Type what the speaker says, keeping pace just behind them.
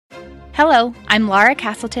Hello, I'm Laura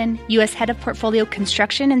Castleton, U.S. Head of Portfolio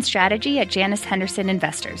Construction and Strategy at Janus Henderson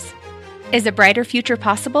Investors. Is a brighter future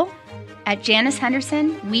possible? At Janus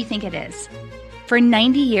Henderson, we think it is. For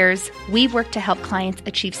 90 years, we've worked to help clients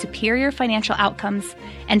achieve superior financial outcomes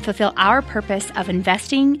and fulfill our purpose of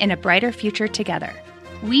investing in a brighter future together.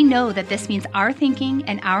 We know that this means our thinking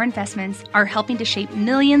and our investments are helping to shape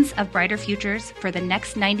millions of brighter futures for the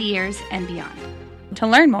next 90 years and beyond. To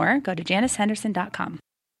learn more, go to janushenderson.com.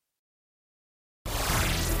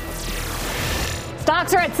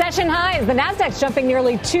 Stocks are at session highs. The Nasdaq's jumping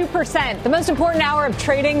nearly 2%. The most important hour of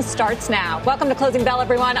trading starts now. Welcome to Closing Bell,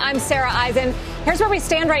 everyone. I'm Sarah Eisen. Here's where we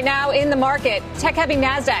stand right now in the market. Tech-heavy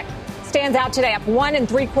Nasdaq stands out today, up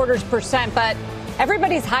 1.75%, but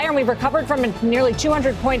everybody's higher, and we've recovered from a nearly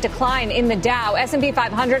 200-point decline in the Dow. S&P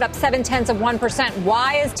 500 up 0.7%.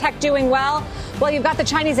 Why is tech doing well? Well, you've got the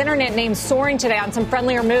Chinese internet names soaring today on some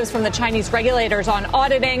friendlier moves from the Chinese regulators on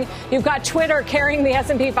auditing. You've got Twitter carrying the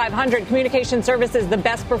S&P 500. Communication services, the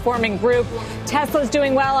best performing group. Tesla's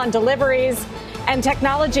doing well on deliveries. And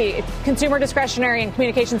technology, consumer discretionary, and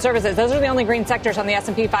communication services. Those are the only green sectors on the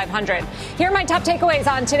S&P 500. Here are my top takeaways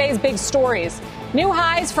on today's big stories. New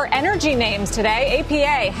highs for energy names today.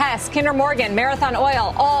 APA, Hess, Kinder Morgan, Marathon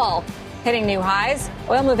Oil, all hitting new highs.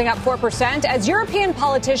 Oil moving up 4% as European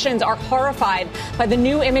politicians are horrified by the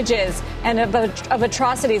new images and of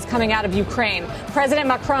atrocities coming out of Ukraine. President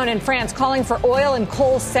Macron in France calling for oil and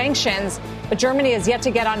coal sanctions, but Germany is yet to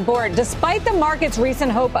get on board. Despite the market's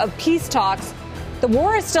recent hope of peace talks, the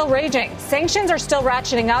war is still raging. Sanctions are still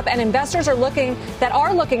ratcheting up, and investors are looking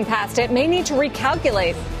past it may need to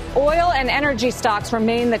recalculate. Oil and energy stocks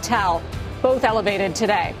remain the tell, both elevated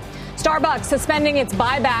today. Starbucks suspending its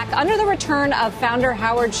buyback under the return of founder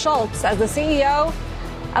Howard Schultz, as the CEO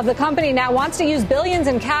of the company now wants to use billions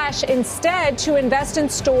in cash instead to invest in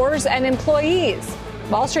stores and employees.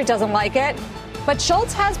 Wall Street doesn't like it. But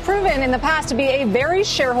Schultz has proven in the past to be a very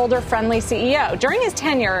shareholder-friendly CEO. During his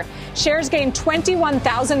tenure, shares gained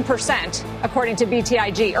 21,000%, according to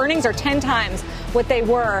BTIG. Earnings are 10 times what they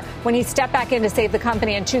were when he stepped back in to save the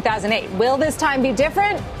company in 2008. Will this time be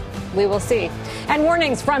different? We will see. And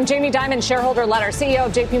warnings from Jamie Dimon's shareholder letter, CEO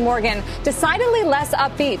of JP Morgan, decidedly less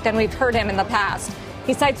upbeat than we've heard him in the past.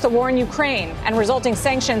 He cites the war in Ukraine and resulting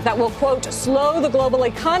sanctions that will, quote, slow the global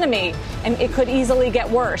economy, and it could easily get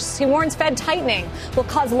worse. He warns Fed tightening will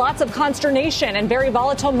cause lots of consternation and very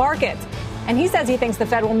volatile markets. And he says he thinks the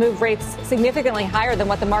Fed will move rates significantly higher than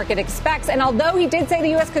what the market expects. And although he did say the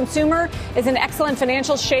U.S. consumer is in excellent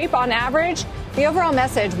financial shape on average, the overall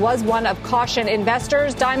message was one of caution.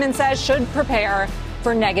 Investors, Dimon says, should prepare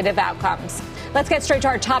for negative outcomes. Let's get straight to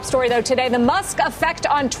our top story, though, today. The Musk effect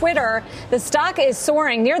on Twitter. The stock is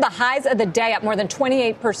soaring near the highs of the day, up more than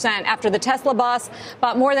 28% after the Tesla boss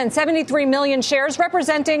bought more than 73 million shares,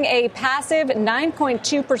 representing a passive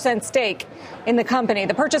 9.2% stake in the company.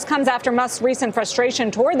 The purchase comes after Musk's recent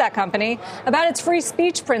frustration toward that company about its free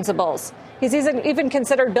speech principles. He's even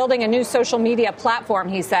considered building a new social media platform,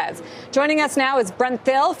 he says. Joining us now is Brent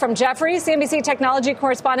Thill from Jefferies, CNBC technology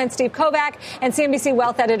correspondent Steve Kovac, and CNBC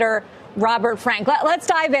wealth editor Robert Frank. Let's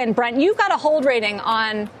dive in. Brent, you've got a hold rating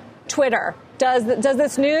on Twitter. Does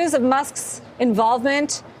this news of Musk's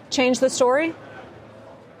involvement change the story?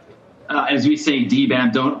 As we say,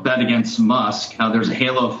 DBAM, don't bet against Musk. There's a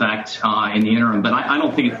halo effect in the interim, but I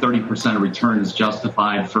don't think a 30% return is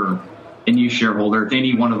justified for a new shareholder. If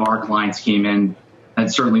any one of our clients came in,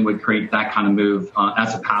 that certainly would create that kind of move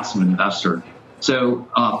as a passive investor. So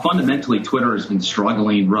fundamentally, Twitter has been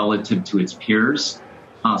struggling relative to its peers.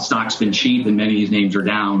 Stock's been cheap and many of these names are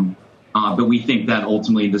down. But we think that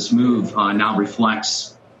ultimately this move now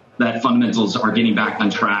reflects that fundamentals are getting back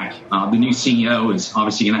on track. The new CEO is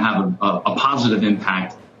obviously going to have a positive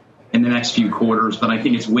impact in the next few quarters, but I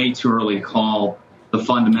think it's way too early to call the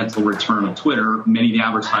fundamental return of Twitter. Many of the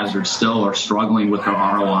advertisers still are struggling with their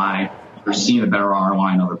ROI. They're seeing a better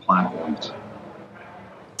ROI in other platforms.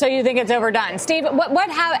 So you think it's overdone. Steve,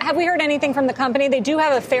 have we heard anything from the company? They do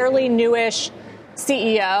have a fairly newish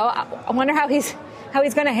CEO. I wonder how he's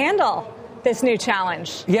going to handle this new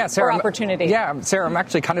challenge or opportunity. Sarah, I'm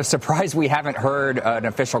actually kind of surprised we haven't heard an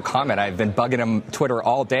official comment. I've been bugging him Twitter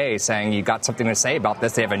all day saying you got something to say about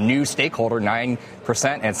this. They have a new stakeholder, 9%,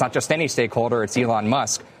 and it's not just any stakeholder, it's Elon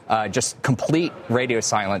Musk. Just complete radio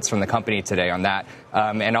silence from the company today on that.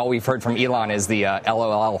 And all we've heard from Elon is the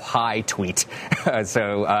LOL hi tweet.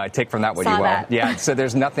 So take from that what you will. That. Yeah, so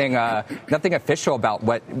there's nothing official about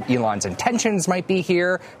what Elon's intentions might be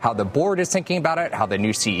here, how the board is thinking about it, how the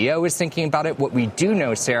new CEO is thinking about it. What we do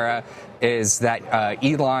know, Sarah, is that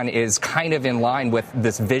Elon is kind of in line with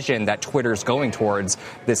this vision that Twitter's going towards,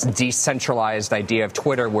 this decentralized idea of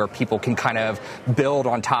Twitter where people can kind of build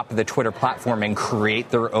on top of the Twitter platform and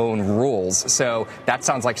create their own rules. So that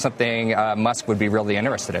sounds like something Musk would be really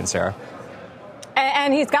interested in, Sarah.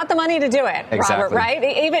 And he's got the money to do it, exactly. Robert, right?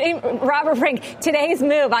 Even Robert Frank, today's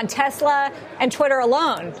move on Tesla and Twitter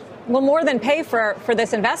alone will more than pay for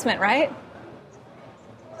this investment, right?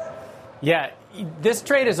 Yeah. This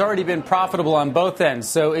trade has already been profitable on both ends.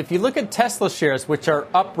 So if you look at Tesla shares, which are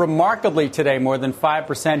up remarkably today, more than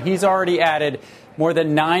 5%, he's already added more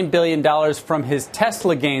than $9 billion from his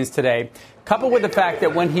Tesla gains today, coupled with the fact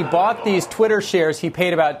that when he bought these Twitter shares, he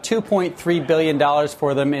paid about $2.3 billion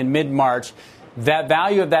for them in mid-March. That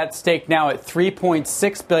value of that stake now at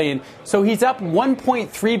 $3.6 billion. So he's up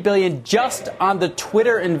 $1.3 billion just on the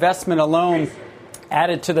Twitter investment alone,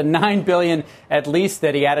 added to the $9 billion at least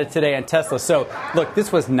that he added today on Tesla. So, look, this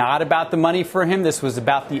was not about the money for him. This was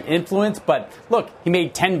about the influence. But, look, he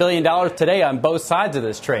made $10 billion today on both sides of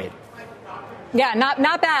this trade. Yeah,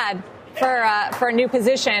 not bad for a new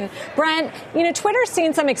position. Brent, Twitter's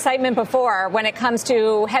seen some excitement before when it comes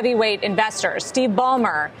to heavyweight investors. Steve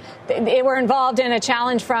Ballmer, they were involved in a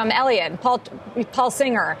challenge from Elliott, Paul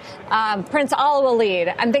Singer, Prince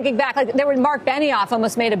Al-Walid. I'm thinking back, Mark Benioff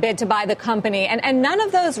almost made a bid to buy the company, and none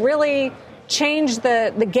of those really changed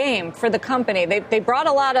the game for the company. They brought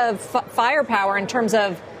a lot of firepower in terms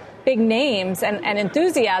of big names and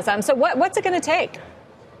enthusiasm. So what's it going to take?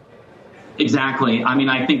 Exactly. I mean,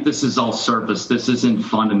 I think this is all surface. This isn't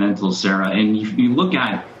fundamental, Sarah. And if you look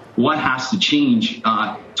at what has to change,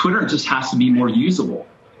 Twitter just has to be more usable.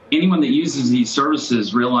 Anyone that uses these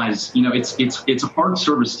services realize, it's a hard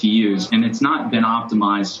service to use, and it's not been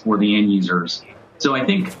optimized for the end users. So I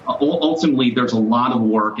think ultimately there's a lot of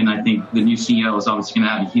work, and I think the new CEO is obviously going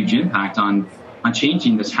to have a huge impact on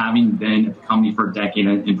changing this, having been at the company for a decade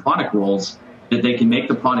in product roles, that they can make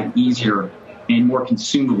the product easier and more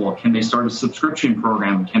consumable. Can they start a subscription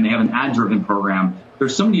program? Can they have an ad-driven program?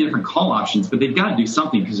 There's so many different call options, but they've got to do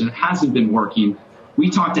something because it hasn't been working. We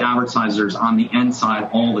talk to advertisers on the end side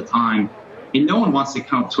all the time, and no one wants to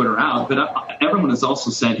count Twitter out, but everyone has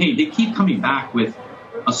also said, hey, they keep coming back with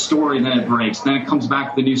a story, then it breaks, then it comes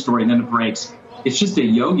back with a new story, then it breaks. It's just a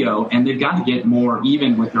yo-yo, and they've got to get more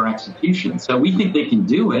even with their execution. So we think they can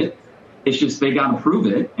do it. It's just they got to prove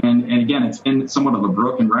it. And again, it's been somewhat of a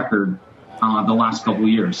broken record the last couple of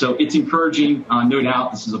years. So it's encouraging. No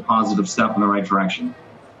doubt this is a positive step in the right direction.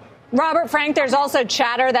 Robert Frank, there's also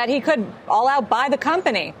chatter that he could all out buy the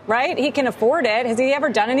company, right? He can afford it. Has he ever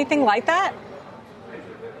done anything like that?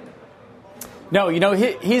 No,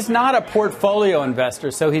 he's not a portfolio investor,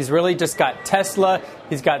 so he's really just got Tesla,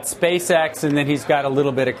 he's got SpaceX, and then he's got a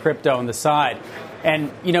little bit of crypto on the side.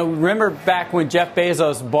 And, remember back when Jeff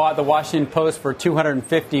Bezos bought the Washington Post for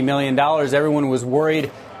 $250 million, everyone was worried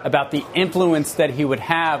about the influence that he would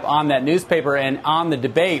have on that newspaper and on the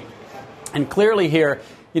debate. And clearly here,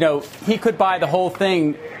 he could buy the whole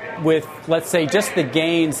thing with, let's say, just the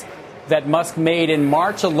gains that Musk made in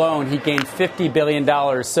March alone. He gained $50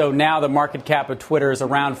 billion. So now the market cap of Twitter is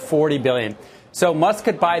around $40 billion. So Musk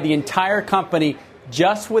could buy the entire company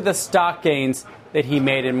just with the stock gains that he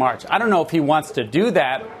made in March. I don't know if he wants to do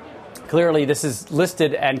that. Clearly, this is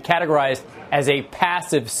listed and categorized as a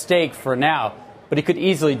passive stake for now. But he could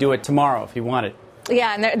easily do it tomorrow if he wanted.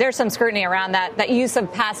 Yeah, and there's some scrutiny around that use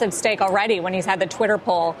of passive stake already when he's had the Twitter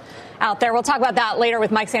poll out there. We'll talk about that later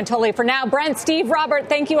with Mike Santoli. For now, Brent, Steve, Robert,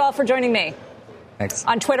 thank you all for joining me. Thanks.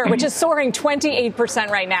 On Twitter, which is soaring 28%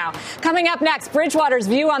 right now. Coming up next, Bridgewater's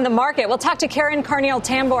view on the market. We'll talk to Karen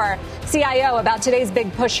Carneal-Tambor, CIO, about today's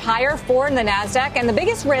big push higher for the NASDAQ and the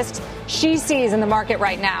biggest risks she sees in the market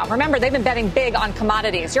right now. Remember, they've been betting big on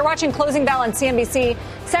commodities. You're watching Closing Bell on CNBC.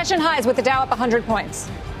 Session highs with the Dow up 100 points.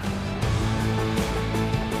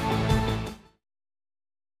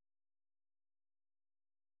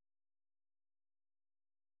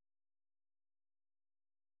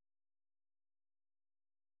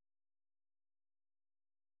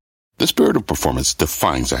 The spirit of performance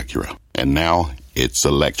defines Acura, and now it's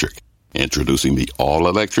electric. Introducing the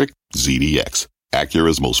all-electric ZDX,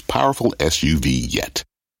 Acura's most powerful SUV yet.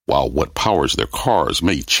 While what powers their cars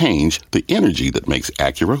may change, the energy that makes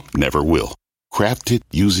Acura never will. Crafted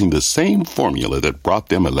using the same formula that brought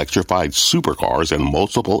them electrified supercars and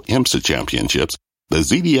multiple IMSA championships, the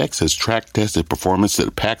ZDX has track-tested performance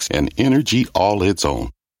that packs an energy all its own.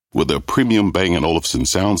 With a premium Bang & Olufsen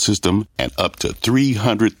sound system and up to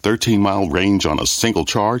 313-mile range on a single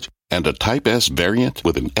charge, and a Type S variant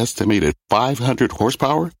with an estimated 500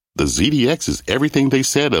 horsepower, the ZDX is everything they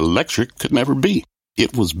said electric could never be.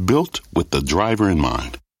 It was built with the driver in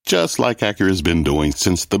mind, just like Acura's been doing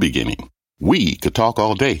since the beginning. We could talk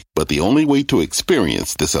all day, but the only way to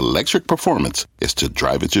experience this electric performance is to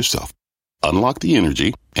drive it yourself. Unlock the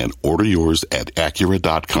energy and order yours at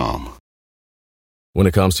Acura.com. When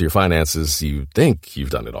it comes to your finances, you think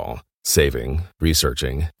you've done it all. Saving,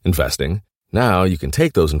 researching, investing. Now you can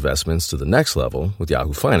take those investments to the next level with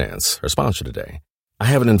Yahoo Finance, our sponsor today. I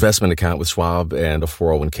have an investment account with Schwab and a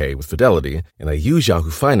 401k with Fidelity, and I use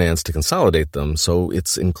Yahoo Finance to consolidate them so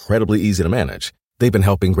it's incredibly easy to manage. They've been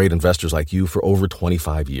helping great investors like you for over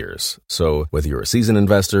 25 years. So whether you're a seasoned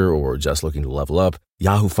investor or just looking to level up,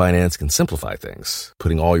 Yahoo Finance can simplify things,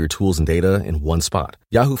 putting all your tools and data in one spot.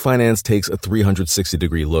 Yahoo Finance takes a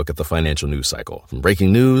 360-degree look at the financial news cycle. From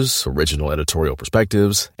breaking news, original editorial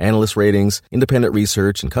perspectives, analyst ratings, independent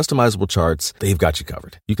research, and customizable charts, they've got you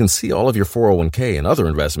covered. You can see all of your 401k and other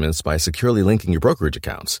investments by securely linking your brokerage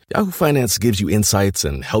accounts. Yahoo Finance gives you insights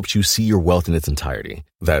and helps you see your wealth in its entirety.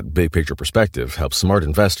 That big picture perspective helps smart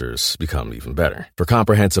investors become even better. For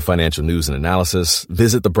comprehensive financial news and analysis,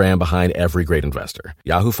 visit the brand behind every great investor.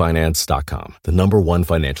 YahooFinance.com, the #1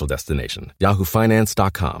 financial destination.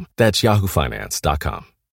 YahooFinance.com. That's YahooFinance.com.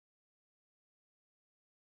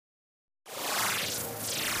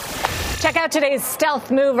 Check out today's stealth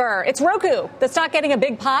mover. It's Roku. The stock getting a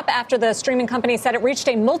big pop after the streaming company said it reached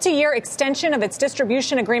a multi-year extension of its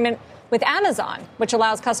distribution agreement with Amazon, which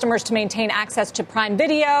allows customers to maintain access to Prime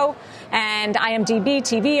Video and IMDb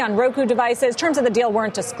TV on Roku devices. Terms of the deal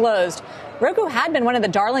weren't disclosed. Roku had been one of the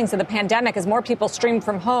darlings of the pandemic as more people streamed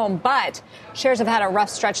from home, but shares have had a rough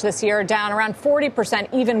stretch this year, down around 40%,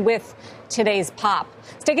 even with today's pop.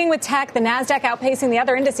 Sticking with tech, the NASDAQ outpacing the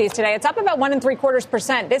other indices today. It's up about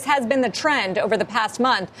 1.75%. This has been the trend over the past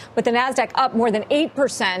month, with the NASDAQ up more than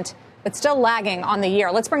 8%. But still lagging on the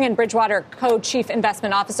year. Let's bring in Bridgewater Co-Chief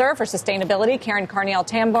Investment Officer for Sustainability, Karen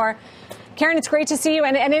Carniel-Tambor. Karen, it's great to see you.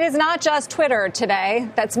 And it is not just Twitter today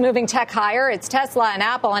that's moving tech higher. It's Tesla and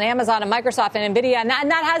Apple and Amazon and Microsoft and NVIDIA. And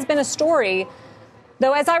that has been a story.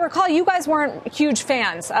 Though, as I recall, you guys weren't huge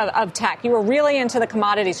fans of tech. You were really into the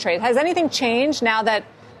commodities trade. Has anything changed now that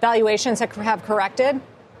valuations have corrected?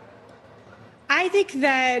 I think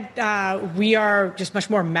that we are just much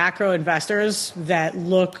more macro investors that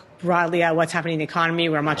look broadly at what's happening in the economy.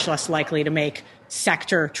 We're much less likely to make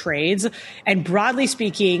sector trades. And broadly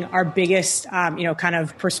speaking, our biggest, kind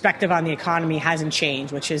of perspective on the economy hasn't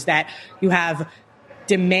changed, which is that you have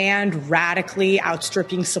demand radically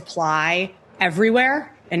outstripping supply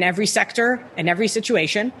everywhere, in every sector, in every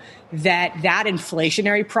situation, that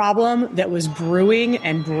inflationary problem that was brewing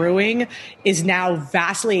is now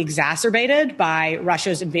vastly exacerbated by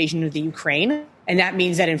Russia's invasion of the Ukraine. And that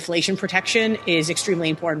means that inflation protection is extremely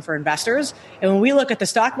important for investors. And when we look at the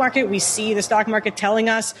stock market, we see the stock market telling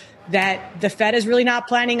us that the Fed is really not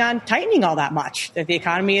planning on tightening all that much, that the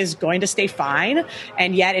economy is going to stay fine,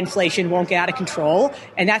 and yet inflation won't get out of control.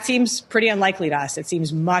 And that seems pretty unlikely to us. It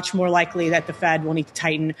seems much more likely that the Fed will need to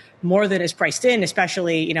tighten more than is priced in,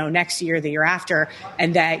 especially, next year, the year after,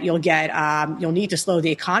 and that you'll need to slow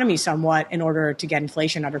the economy somewhat in order to get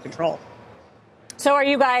inflation under control. So are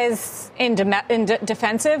you guys in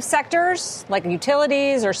defensive sectors like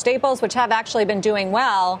utilities or staples, which have actually been doing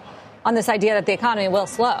well, on this idea that the economy will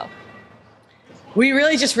slow? We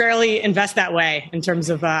really just rarely invest that way in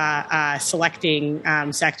terms of selecting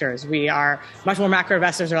sectors. We are much more macro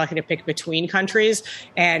investors are likely to pick between countries.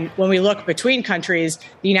 And when we look between countries,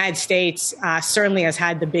 the United States certainly has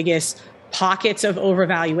had the biggest pockets of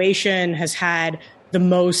overvaluation, has had the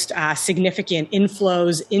most significant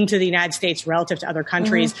inflows into the United States relative to other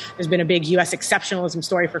countries. Mm-hmm. There's been a big U.S. exceptionalism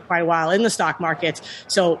story for quite a while in the stock markets.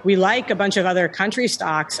 So we like a bunch of other country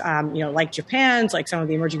stocks, like Japan's, like some of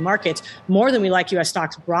the emerging markets, more than we like U.S.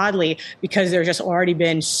 stocks broadly, because there's just already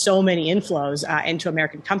been so many inflows into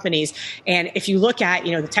American companies. And if you look at,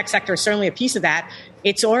 the tech sector is certainly a piece of that.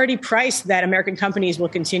 It's already priced that American companies will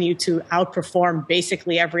continue to outperform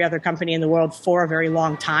basically every other company in the world for a very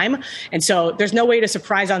long time. And so there's no way to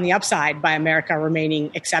surprise on the upside by America remaining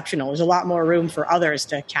exceptional. There's a lot more room for others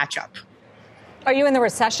to catch up. Are you in the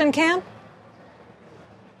recession camp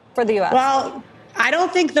for the U.S.? Well, I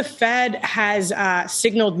don't think the Fed has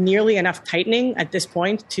signaled nearly enough tightening at this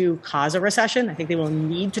point to cause a recession. I think they will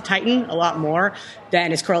need to tighten a lot more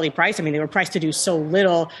than is currently priced. I mean, they were priced to do so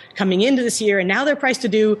little coming into this year, and now they're priced to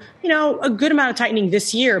do, a good amount of tightening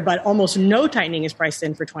this year, but almost no tightening is priced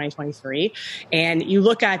in for 2023. And you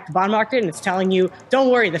look at the bond market, and it's telling you, don't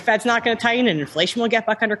worry, the Fed's not going to tighten, and inflation will get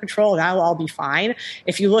back under control. That'll all be fine.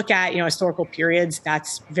 If you look at, historical periods,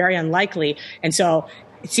 that's very unlikely. And so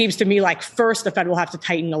it seems to me like first the Fed will have to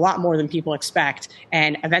tighten a lot more than people expect,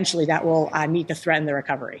 and eventually that will need to threaten the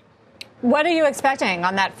recovery. What are you expecting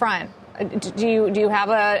on that front? Do you have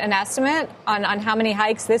an estimate on how many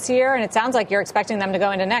hikes this year? And it sounds like you're expecting them to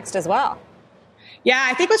go into next as well. Yeah,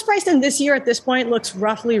 I think what's priced in this year at this point looks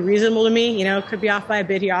roughly reasonable to me. Could be off by a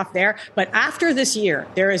bit here, off there. But after this year,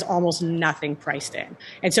 there is almost nothing priced in.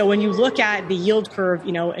 And so when you look at the yield curve,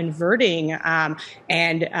 inverting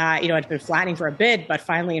it's been flattening for a bit, but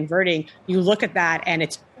finally inverting, you look at that and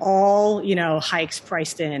it's all, hikes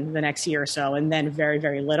priced in the next year or so, and then very,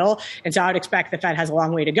 very little. And so I would expect the Fed has a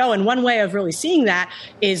long way to go. And one way of really seeing that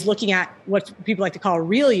is looking at what people like to call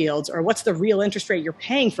real yields, or what's the real interest rate you're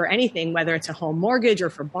paying for anything, whether it's a home mortgage or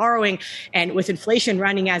for borrowing. And with inflation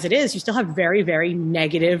running as it is, you still have very, very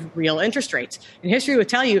negative real interest rates. And history would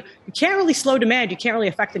tell you, you can't really slow demand, you can't really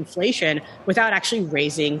affect inflation without actually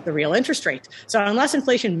raising the real interest rate. So unless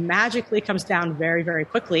inflation magically comes down very, very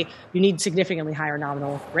quickly, you need significantly higher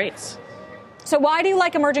nominal rates. So why do you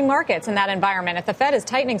like emerging markets in that environment? If the Fed is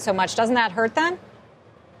tightening so much, doesn't that hurt them?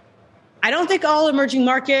 I don't think all emerging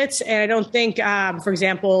markets, and I don't think, for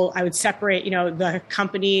example, I would separate, the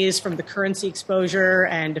companies from the currency exposure,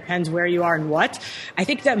 and depends where you are and what. I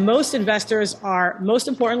think that most investors are, most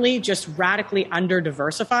importantly, just radically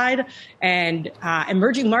under-diversified. And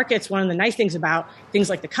emerging markets, one of the nice things about things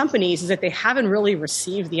like the companies is that they haven't really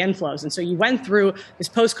received the inflows. And so you went through this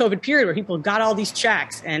post-COVID period where people got all these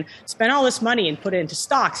checks and spent all this money and put it into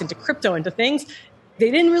stocks, into crypto, into things. They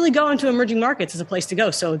didn't really go into emerging markets as a place to go.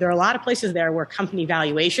 So there are a lot of places there where company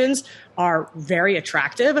valuations are very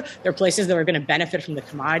attractive. There are places that are going to benefit from the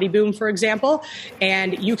commodity boom, for example.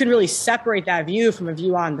 And you can really separate that view from a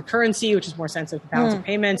view on the currency, which is more sensitive to balance of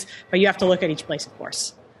payments. But you have to look at each place, of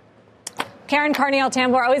course. Karen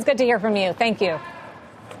Carniel-Tambor, always good to hear from you. Thank you.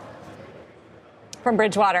 From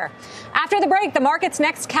Bridgewater. After the break, the market's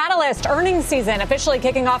next catalyst, earnings season, officially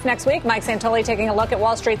kicking off next week. Mike Santoli taking a look at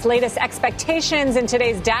Wall Street's latest expectations in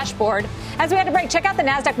today's dashboard. As we had to break, check out the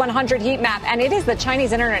NASDAQ 100 heat map, and it is the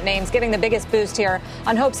Chinese internet names giving the biggest boost here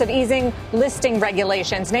on hopes of easing listing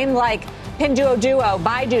regulations. Names like Pinduoduo,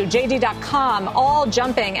 Baidu, JD.com, all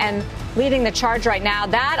jumping and leading the charge right now.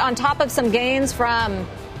 That on top of some gains from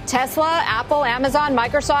Tesla, Apple, Amazon,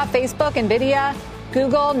 Microsoft, Facebook, Nvidia,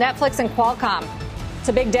 Google, Netflix, and Qualcomm. It's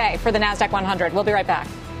a big day for the NASDAQ 100. We'll be right back.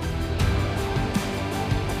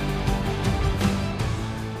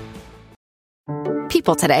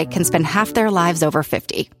 People today can spend half their lives over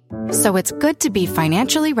 50. So it's good to be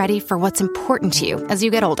financially ready for what's important to you as you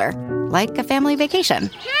get older, like a family vacation.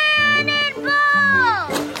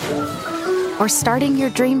 Or starting your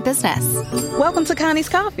dream business. Welcome to Connie's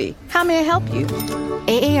Coffee. How may I help you?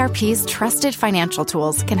 AARP's trusted financial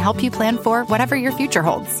tools can help you plan for whatever your future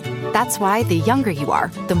holds. That's why the younger you are,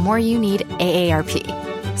 the more you need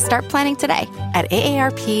AARP. Start planning today at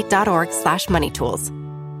aarp.org/moneytools.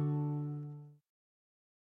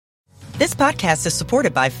 This podcast is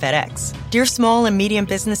supported by FedEx. Dear small and medium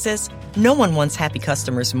businesses, no one wants happy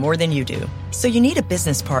customers more than you do. So you need a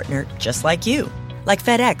business partner just like you. Like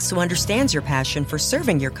FedEx, who understands your passion for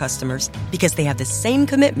serving your customers because they have the same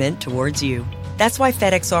commitment towards you. That's why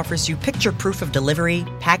FedEx offers you picture proof of delivery,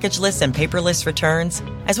 packageless and paperless returns,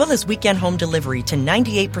 as well as weekend home delivery to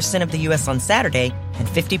 98% of the U.S. on Saturday and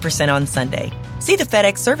 50% on Sunday. See the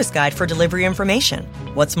FedEx service guide for delivery information.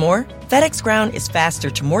 What's more, FedEx Ground is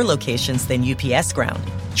faster to more locations than UPS Ground.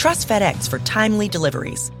 Trust FedEx for timely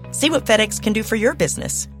deliveries. See what FedEx can do for your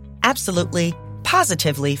business. Absolutely,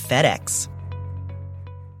 positively FedEx.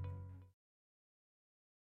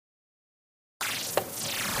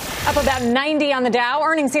 Up about 90 on the Dow.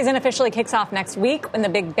 Earnings season officially kicks off next week when the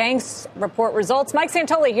big banks report results. Mike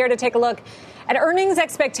Santoli here to take a look at earnings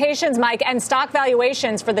expectations, Mike, and stock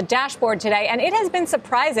valuations for the dashboard today. And it has been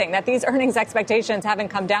surprising that these earnings expectations haven't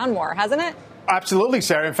come down more, hasn't it? Absolutely,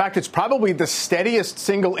 Sarah. In fact, it's probably the steadiest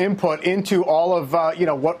single input into all of,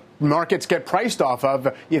 what markets get priced off of.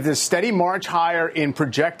 You have this steady march higher in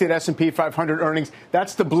projected S&P 500 earnings.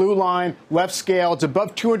 That's the blue line, left scale. It's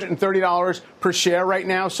above $230 per share right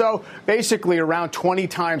now. So basically around 20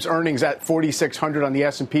 times earnings at 4,600 on the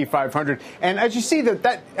S&P 500. And as you see,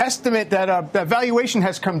 that estimate, that valuation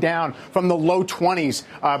has come down from the low 20s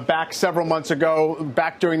back several months ago,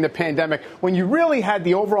 back during the pandemic, when you really had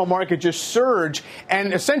the overall market just surge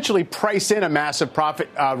and essentially price in a massive profit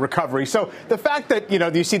recovery. So the fact that,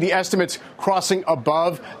 you see the estimates crossing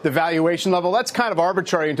above the valuation level, that's kind of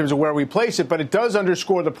arbitrary in terms of where we place it, but it does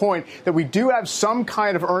underscore the point that we do have some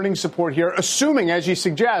kind of earnings support here, assuming, as you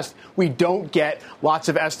suggest, we don't get lots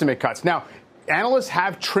of estimate cuts. Now, analysts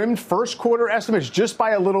have trimmed first quarter estimates just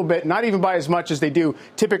by a little bit, not even by as much as they do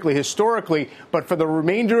typically historically. But for the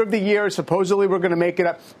remainder of the year, supposedly we're going to make it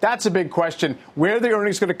up. That's a big question. Where are the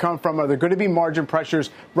earnings going to come from? Are there going to be margin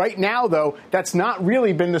pressures? Right now, though, that's not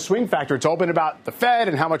really been the swing factor. It's all been about the Fed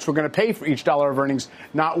and how much we're going to pay for each dollar of earnings,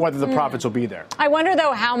 not whether the profits will be there. I wonder,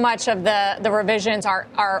 though, how much of the revisions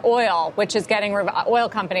are oil, which is getting oil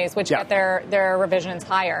companies, which get their revisions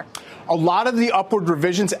higher. A lot of the upward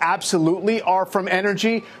revisions absolutely are from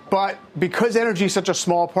energy, but because energy is such a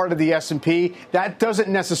small part of the S&P, that doesn't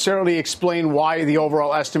necessarily explain why the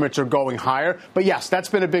overall estimates are going higher. But yes, that's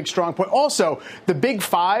been a big strong point. Also, the big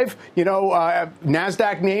five,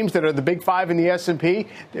 NASDAQ names that are the big five in the S&P,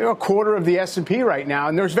 they're a quarter of the S&P right now,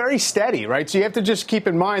 and they're very steady, right? So you have to just keep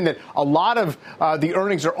in mind that a lot of the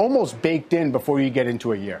earnings are almost baked in before you get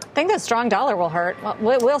into a year. I think the strong dollar will hurt.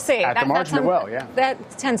 We'll see. At the margin, it will, yeah.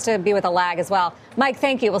 That tends to be with a lag as well. Mike,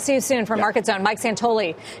 thank you. We'll see you soon for Market Zone. Mike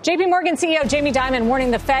Santoli. JP Morgan CEO Jamie Dimon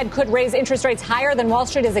warning the Fed could raise interest rates higher than Wall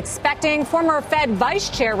Street is expecting. Former Fed Vice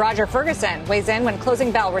Chair Roger Ferguson weighs in when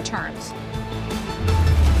Closing Bell returns.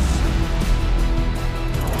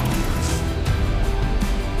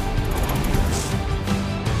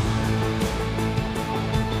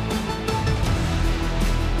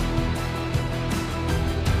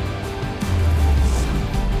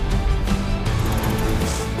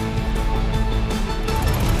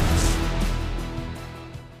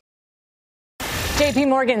 JP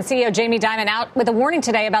Morgan CEO Jamie Dimon out with a warning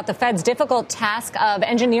today about the Fed's difficult task of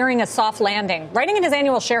engineering a soft landing. Writing in his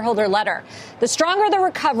annual shareholder letter, the stronger the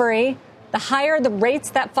recovery, the higher the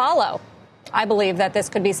rates that follow. I believe that this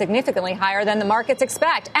could be significantly higher than the markets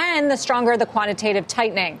expect, and the stronger the quantitative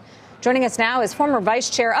tightening. Joining us now is former Vice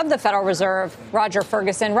Chair of the Federal Reserve, Roger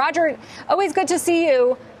Ferguson. Roger, always good to see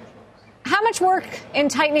you. How much work in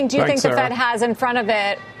tightening do you think the Fed has in front of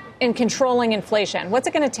it in controlling inflation? What's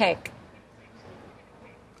it going to take?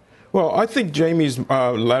 Well, I think Jamie's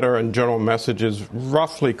letter and general message is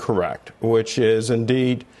roughly correct, which is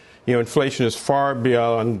indeed, inflation is far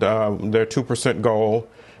beyond their 2% goal.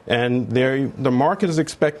 And the market is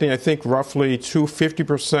expecting, I think, roughly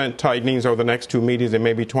 50% tightenings over the next two meetings, and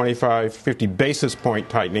maybe 50 basis point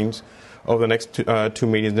tightenings over the next two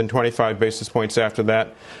meetings, then 25 basis points after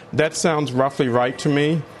that. That sounds roughly right to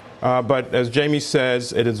me. But as Jamie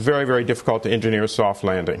says, it is very, very difficult to engineer a soft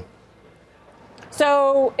landing.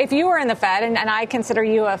 So if you were in the Fed, and I consider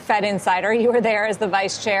you a Fed insider, you were there as the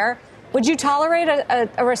vice chair, would you tolerate a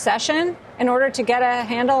recession in order to get a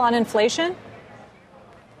handle on inflation?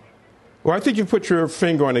 Well, I think you put your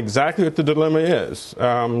finger on exactly what the dilemma is.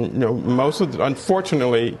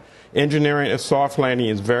 Unfortunately, engineering a soft landing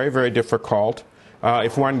is very, very difficult.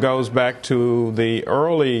 If one goes back to the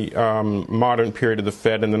early modern period of the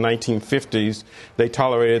Fed in the 1950s, they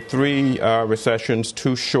tolerated three recessions,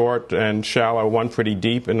 two short and shallow, one pretty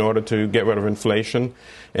deep, in order to get rid of inflation.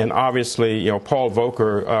 And obviously, Paul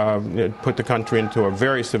Volcker put the country into a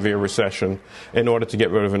very severe recession in order to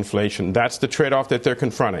get rid of inflation. That's the trade-off that they're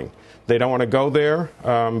confronting. They don't want to go there,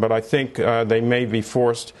 but I think they may be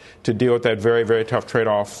forced to deal with that very, very tough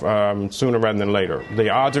trade-off sooner rather than later. The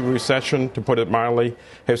odds of recession, to put it mildly,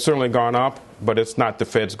 have certainly gone up, but it's not the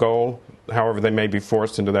Fed's goal. However, they may be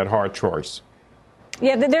forced into that hard choice.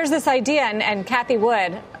 Yeah, there's this idea, and Kathy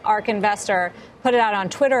Wood, ARK investor, put it out on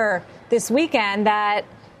Twitter this weekend, that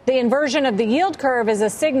the inversion of the yield curve is a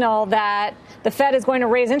signal that the Fed is going to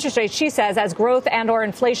raise interest rates, she says, as growth and or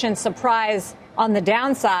inflation surprise on the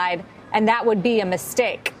downside, and that would be a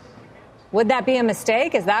mistake. Would that be a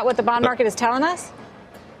mistake? Is that what the bond market is telling us?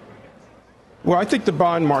 Well, I think the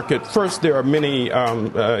bond market, first, there are many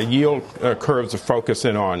yield curves to focus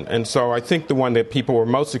in on. And so I think the one that people were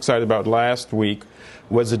most excited about last week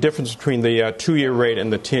was the difference between the 2-year rate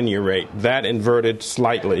and the 10-year rate. That inverted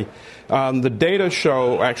slightly. The data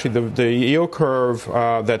show actually the yield curve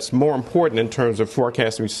that's more important in terms of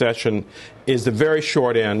forecasting recession is the very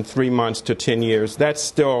short end, 3 months to 10 years. That's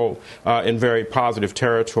still in very positive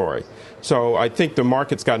territory. So I think the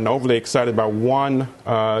market's gotten overly excited about one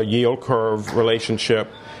yield curve relationship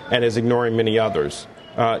and is ignoring many others.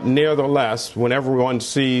 Nevertheless, whenever one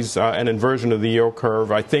sees an inversion of the yield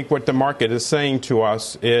curve, I think what the market is saying to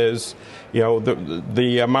us is,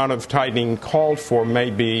 the amount of tightening called for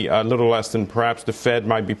may be a little less than perhaps the Fed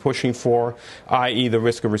might be pushing for, i.e. the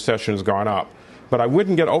risk of recession has gone up. But I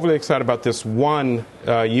wouldn't get overly excited about this one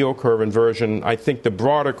yield curve inversion. I think the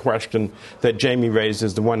broader question that Jamie raised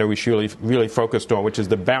is the one that we should really focused on, which is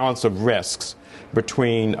the balance of risks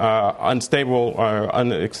between unstable or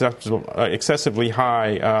excessively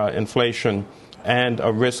high inflation and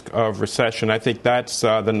a risk of recession. I think that's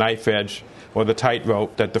the knife edge or the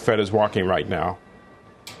tightrope that the Fed is walking right now.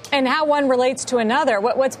 And how one relates to another.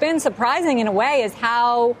 What's been surprising in a way is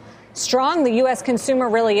how strong the U.S. consumer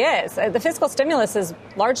really is. The fiscal stimulus is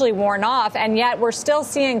largely worn off, and yet we're still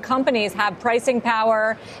seeing companies have pricing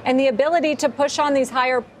power and the ability to push on these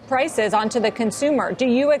higher prices onto the consumer. Do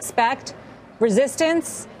you expect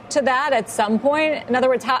resistance to that at some point? In other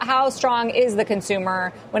words, how strong is the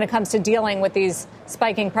consumer when it comes to dealing with these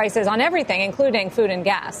spiking prices on everything, including food and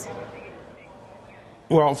gas?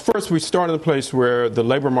 Well, first, we start in a place where the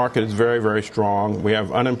labor market is very, very strong. We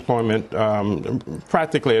have unemployment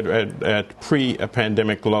practically at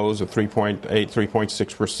pre-pandemic lows of 3.8,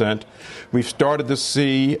 3.6%. We've started to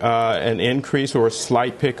see an increase or a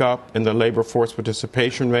slight pickup in the labor force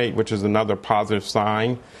participation rate, which is another positive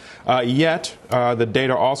sign. Yet, the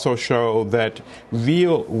data also show that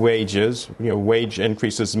real wages, wage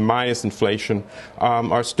increases minus inflation,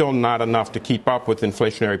 are still not enough to keep up with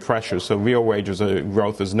inflationary pressures. So real wages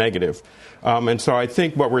growth is negative. And so I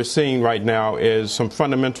think what we're seeing right now is some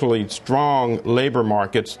fundamentally strong labor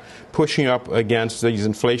markets pushing up against these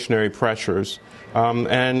inflationary pressures.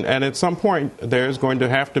 And at some point, there's going to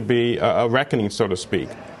have to be a reckoning, so to speak.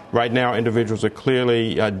 Right now, individuals are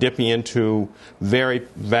clearly dipping into very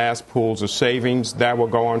vast pools of savings. That will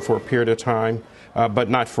go on for a period of time, but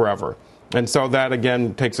not forever. And so that,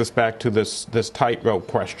 again, takes us back to this tightrope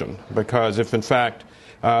question, because if, in fact,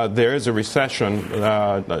 there is a recession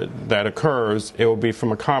that occurs, it will be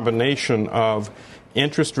from a combination of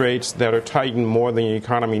interest rates that are tightened more than the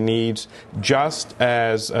economy needs, just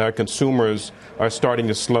as consumers are starting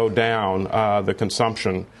to slow down the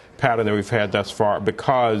consumption pattern that we've had thus far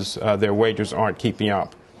because their wages aren't keeping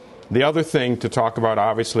up. The other thing to talk about,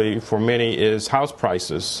 obviously, for many is house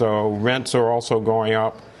prices. So rents are also going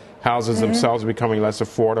up. Houses themselves are becoming less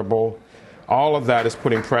affordable. All of that is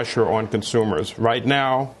putting pressure on consumers. Right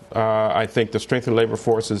now, I think the strength of the labor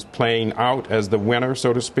force is playing out as the winner,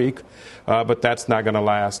 so to speak, but that's not going to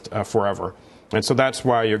last forever. And so that's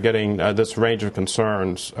why you're getting this range of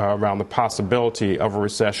concerns around the possibility of a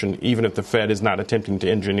recession, even if the Fed is not attempting to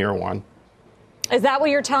engineer one. Is that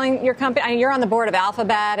what you're telling your company? I mean, you're on the board of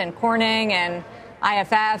Alphabet and Corning and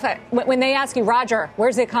IFF. When they ask you, Roger,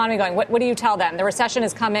 where's the economy going? What do you tell them? The recession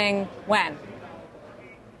is coming when?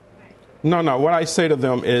 No. What I say to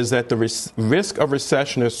them is that the risk of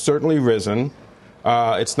recession has certainly risen.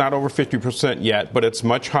 It's not over 50% yet, but it's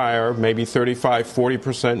much higher, maybe 35,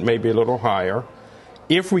 40%, maybe a little higher.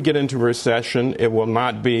 If we get into a recession, it will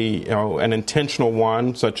not be an intentional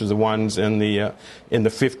one, such as the ones in the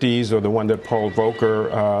 50s or the one that Paul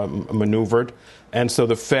Volcker maneuvered. And so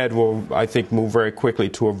the Fed will, I think, move very quickly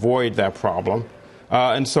to avoid that problem.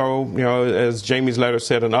 And so, as Jamie's letter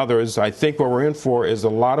said and others, I think what we're in for is a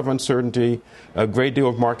lot of uncertainty, a great deal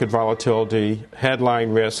of market volatility,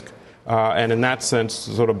 headline risk, and in that sense,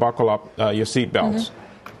 sort of buckle up your seatbelts.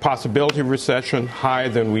 Possibility of recession higher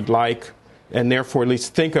than we'd like, and therefore at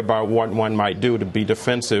least think about what one might do to be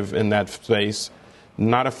defensive in that space.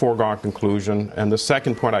 Not a foregone conclusion. And the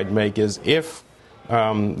second point I'd make is if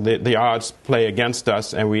the odds play against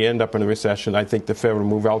us and we end up in a recession, I think the Fed will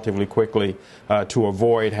move relatively quickly to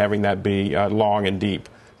avoid having that be long and deep.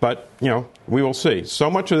 But, we will see. So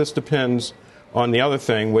much of this depends on the other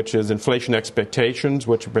thing, which is inflation expectations,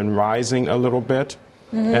 which have been rising a little bit.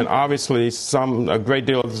 And obviously, a great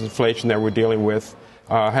deal of this inflation that we're dealing with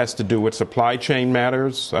has to do with supply chain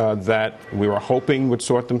matters that we were hoping would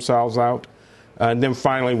sort themselves out. And then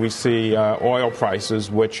finally, we see oil prices,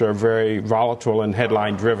 which are very volatile and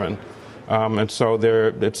headline-driven. And so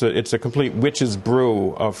it's a complete witch's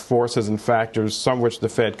brew of forces and factors, some which the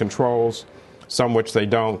Fed controls, some which they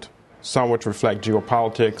don't, some which reflect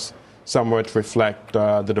geopolitics, some which reflect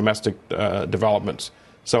the domestic developments.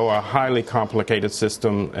 So a highly complicated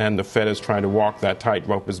system, and the Fed is trying to walk that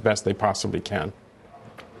tightrope as best they possibly can.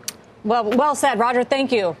 Well said. Roger,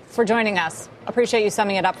 thank you for joining us. Appreciate you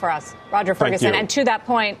summing it up for us. Roger Ferguson. And to that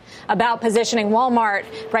point about positioning, Walmart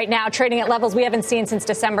right now trading at levels we haven't seen since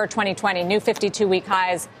December 2020, new 52-week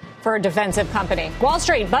highs for a defensive company. Wall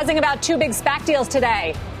Street buzzing about two big SPAC deals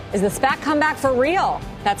today. Is the SPAC comeback for real?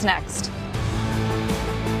 That's next.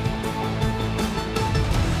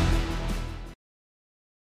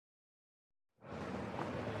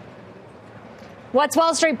 What's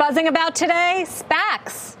Wall Street buzzing about today?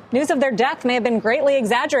 SPACs. News of their death may have been greatly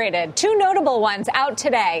exaggerated. Two notable ones out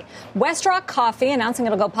today. Westrock Coffee announcing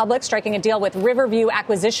it'll go public, striking a deal with Riverview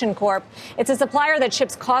Acquisition Corp. It's a supplier that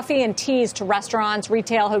ships coffee and teas to restaurants,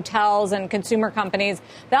 retail, hotels, and consumer companies,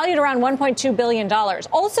 valued around $1.2 billion.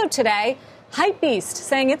 Also today, Hypebeast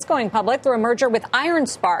saying it's going public through a merger with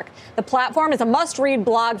IronSpark. The platform is a must-read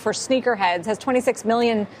blog for sneakerheads, has 26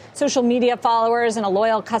 million social media followers and a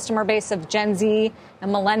loyal customer base of Gen Z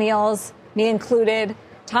and millennials, me included.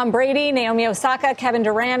 Tom Brady, Naomi Osaka, Kevin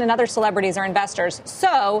Durant, and other celebrities are investors.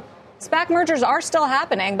 So SPAC mergers are still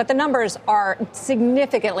happening, but the numbers are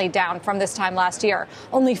significantly down from this time last year.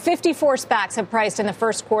 Only 54 SPACs have priced in the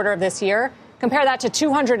first quarter of this year. Compare that to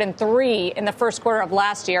 203 in the first quarter of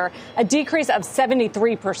last year, a decrease of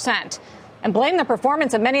 73%. And blame the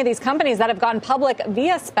performance of many of these companies that have gone public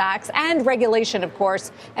via SPACs and regulation, of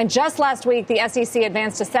course. And just last week, the SEC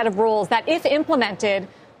advanced a set of rules that, if implemented,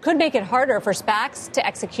 could make it harder for SPACs to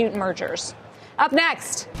execute mergers. Up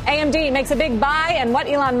next, AMD makes a big buy and what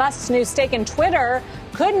Elon Musk's new stake in Twitter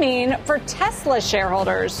could mean for Tesla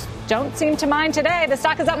shareholders. Don't seem to mind today. The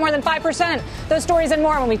stock is up more than 5%. Those stories and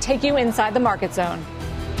more when we take you inside the market zone.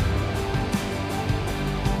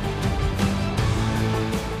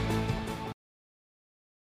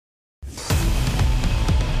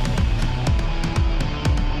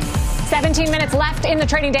 Minutes left in the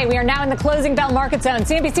trading day. We are now in the closing bell market zone.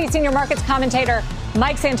 CNBC senior markets commentator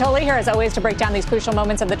Mike Santoli here as always to break down these crucial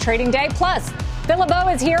moments of the trading day. Plus, Phil LeBeau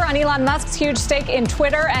is here on Elon Musk's huge stake in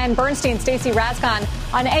Twitter and Bernstein Stacey Rascon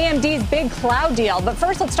on AMD's big cloud deal. But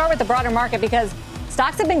first, let's start with the broader market because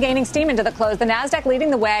stocks have been gaining steam into the close. The Nasdaq leading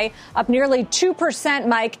the way, up nearly 2%,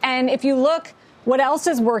 Mike. And if you look what else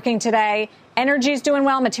is working today, energy's doing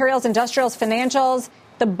well, materials, industrials, financials.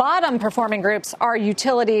 The bottom performing groups are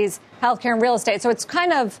utilities, healthcare, and real estate. So it's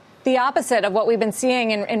kind of the opposite of what we've been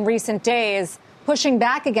seeing in recent days, pushing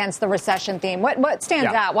back against the recession theme. What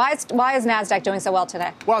stands out? Why is NASDAQ doing so well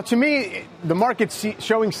today? Well, to me, the market's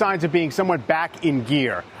showing signs of being somewhat back in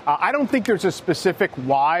gear. I don't think there's a specific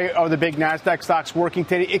why are the big NASDAQ stocks working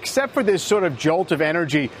today, except for this sort of jolt of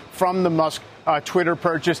energy from the Musk Twitter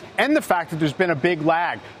purchase and the fact that there's been a big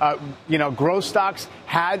lag. Growth stocks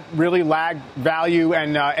had really lagged value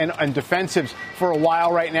and defensives for a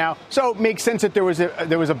while right now. So it makes sense that there was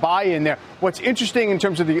a buy in there. What's interesting in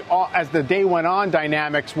terms of as the day went on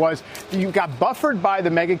dynamics was you got buffered by the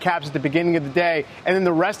mega caps at the beginning of the day, and then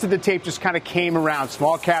the rest of the tape just kind of came around.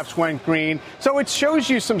 Small caps went green. So it shows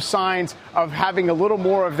you some signs of having a little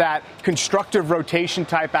more of that constructive rotation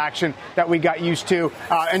type action that we got used to.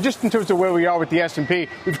 And just in terms of where we are with the S&P,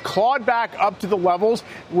 we've clawed back up to the levels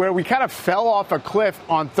where we kind of fell off a cliff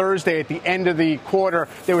on Thursday at the end of the quarter.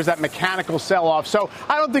 There was that mechanical sell-off. So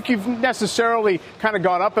I don't think you've necessarily kind of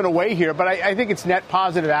gone up and away here, but I think it's net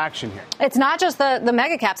positive action here. It's not just the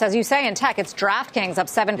mega caps, as you say, in tech. It's DraftKings up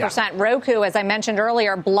 7%. Yeah. Roku, as I mentioned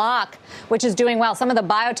earlier, Block, which is doing well. Some of the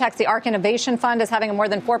biotechs, the ARK Innovation Fund is having a more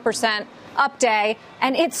than 4% up day,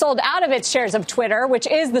 and it sold out of its shares of Twitter, which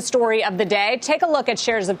is the story of the day. Take a look at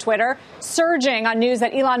shares of Twitter, surging on news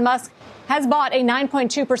that Elon Musk has bought a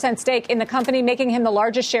 9.2% stake in the company, making him the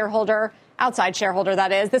largest shareholder, outside shareholder,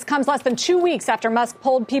 that is. This comes less than 2 weeks after Musk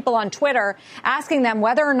polled people on Twitter, asking them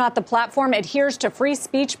whether or not the platform adheres to free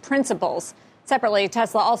speech principles. Separately,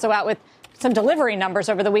 Tesla also out with some delivery numbers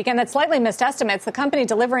over the weekend that slightly missed estimates. The company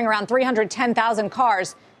delivering around 310,000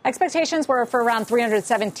 cars. Expectations were for around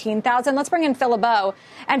 317,000. Let's bring in Phil LeBeau.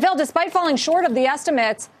 And Phil, despite falling short of the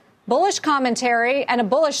estimates, bullish commentary and a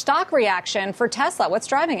bullish stock reaction for Tesla. What's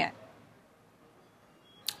driving it?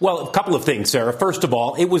 Well, a couple of things, Sarah. First of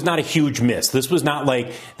all, it was not a huge miss. This was not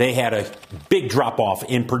like they had a big drop-off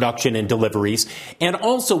in production and deliveries. And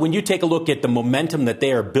also, when you take a look at the momentum that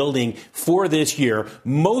they are building for this year,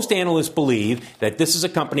 most analysts believe that this is a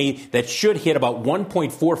company that should hit about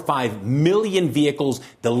 1.45 million vehicles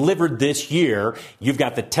delivered this year. You've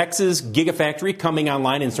got the Texas Gigafactory coming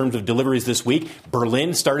online in terms of deliveries this week.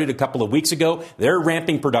 Berlin started a couple of weeks ago. They're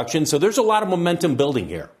ramping production. So there's a lot of momentum building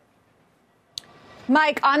here.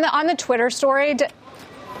 Mike, on the Twitter story,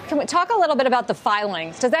 can we talk a little bit about the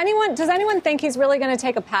filings? Does anyone think he's really going to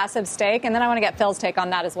take a passive stake? And then I want to get Phil's take on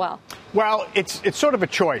that as well. Well, it's sort of a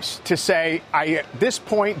choice to say, I at this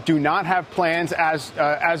point do not have plans as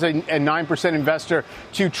a 9% investor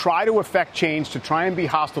to try to affect change, to try and be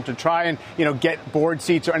hostile, to try and get board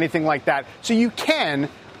seats or anything like that. So you can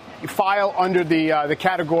file under the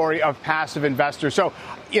category of passive investor. So,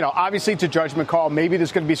 obviously it's a judgment call. Maybe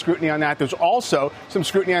there's going to be scrutiny on that. There's also some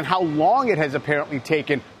scrutiny on how long it has apparently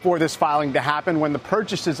taken for this filing to happen when the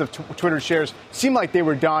purchases of Twitter shares seem like they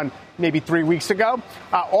were done maybe 3 weeks ago.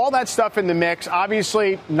 All that stuff in the mix.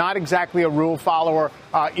 Obviously, not exactly a rule follower,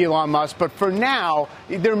 Elon Musk. But for now,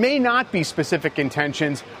 there may not be specific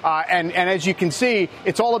intentions. And as you can see,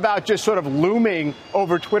 it's all about just sort of looming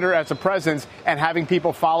over Twitter as a presence and having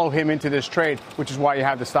people follow him into this trade, which is why you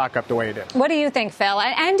have the stock up the way it is. What do you think, Phil?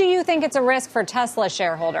 And do you think it's a risk for Tesla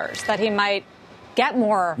shareholders that he might get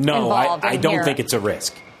more involved? No, I don't think it's a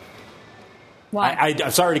risk. Why?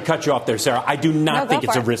 I'm sorry to cut you off there, Sarah. I do not think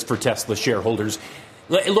it's a risk for Tesla shareholders.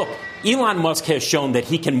 Look, Elon Musk has shown that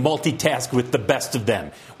he can multitask with the best of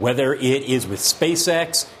them, whether it is with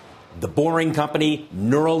SpaceX, the Boring Company,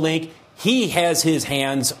 Neuralink. He has his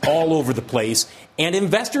hands all over the place, and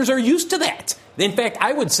investors are used to that. In fact,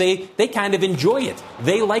 I would say they kind of enjoy it.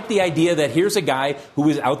 They like the idea that here's a guy who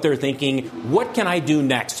is out there thinking, what can I do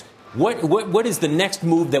next? What is the next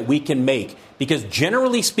move that we can make? Because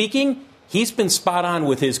generally speaking, he's been spot on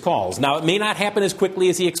with his calls. Now, it may not happen as quickly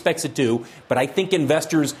as he expects it to, but I think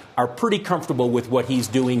investors are pretty comfortable with what he's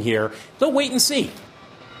doing here. So wait and see.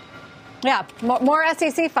 Yeah, more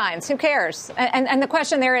SEC fines. Who cares? And the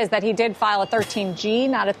question there is that he did file a 13G,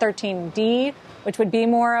 not a 13D, which would be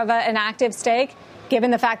more of an active stake, given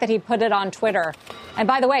the fact that he put it on Twitter. And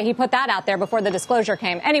by the way, he put that out there before the disclosure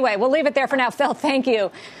came. Anyway, we'll leave it there for now. Phil, thank you.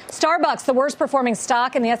 Starbucks, the worst performing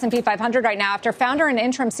stock in the S&P 500 right now after founder and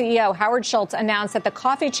interim CEO Howard Schultz announced that the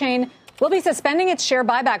coffee chain will be suspending its share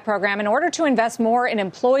buyback program in order to invest more in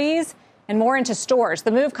employees and more into stores.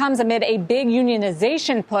 The move comes amid a big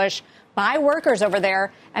unionization push by workers over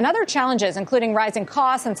there and other challenges, including rising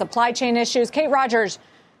costs and supply chain issues. Kate Rogers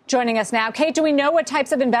joining us now. Kate, do we know what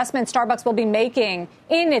types of investments Starbucks will be making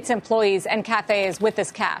in its employees and cafes with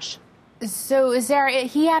this cash? So, Sarah,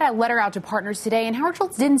 he had a letter out to partners today, and Howard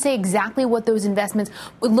Schultz didn't say exactly what those investments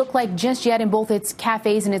would look like just yet in both its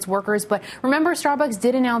cafes and its workers. But remember, Starbucks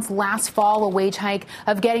did announce last fall a wage hike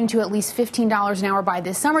of getting to at least $15 an hour by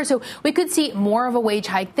this summer. So we could see more of a wage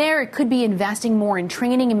hike there. It could be investing more in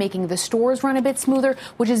training and making the stores run a bit smoother,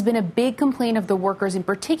 which has been a big complaint of the workers in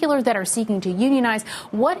particular that are seeking to unionize.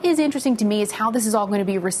 What is interesting to me is how this is all going to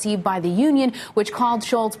be received by the union, which called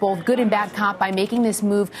Schultz both good and bad cop by making this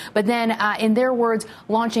move. But then in their words,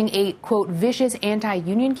 launching a, quote, vicious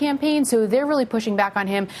anti-union campaign. So they're really pushing back on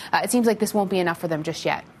him. It seems like this won't be enough for them just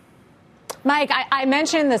yet. Mike, I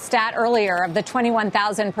mentioned the stat earlier of the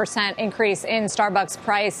 21,000% increase in Starbucks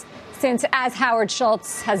price since as Howard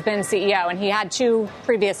Schultz has been CEO. And he had 2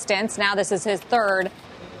 previous stints. Now this is his 3rd.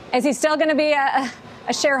 Is he still going to be a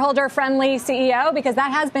shareholder-friendly CEO? Because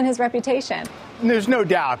that has been his reputation. There's no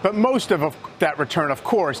doubt. But most of that return, of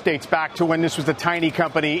course, dates back to when this was a tiny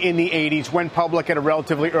company in the 80s, went public at a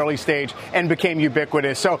relatively early stage and became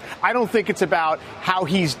ubiquitous. So I don't think it's about how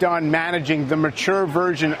he's done managing the mature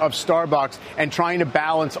version of Starbucks and trying to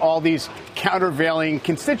balance all these countervailing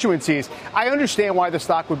constituencies. I understand why the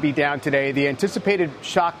stock would be down today. The anticipated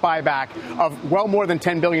shock buyback of well more than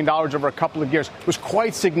 $10 billion over a couple of years was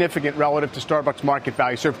quite significant relative to Starbucks market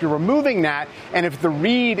value. So if you're removing that, and if the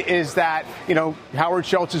read is that, Howard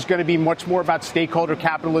Schultz is going to be much more about stakeholder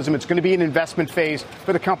capitalism, it's going to be an investment phase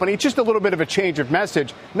for the company. It's just a little bit of a change of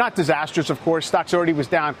message. Not disastrous, of course. Stocks already was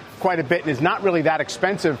down quite a bit and is not really that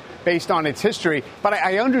expensive based on its history. But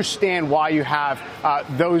I understand why you have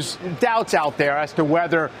those doubts out there as to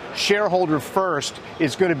whether shareholder first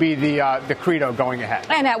is going to be the credo going ahead.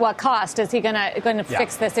 And at what cost is he going to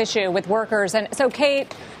fix this issue with workers? And so,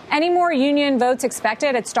 Kate, any more union votes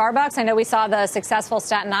expected at Starbucks? I know we saw the successful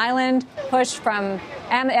Staten Island push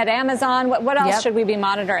at Amazon. What else should we be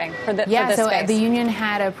monitoring for this space? The union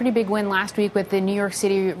had a pretty big win last week with the New York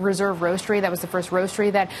City Reserve Roastery. That was the first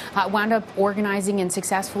roastery that wound up organizing and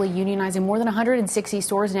successfully unionizing. More than 160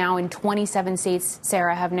 stores now in 27 states,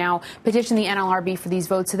 Sarah, have now petitioned the NLRB for these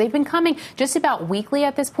votes. So they've been coming just about weekly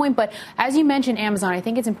at this point. But as you mentioned, Amazon, I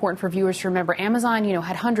think it's important for viewers to remember, Amazon,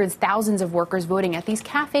 had hundreds, thousands of workers voting at these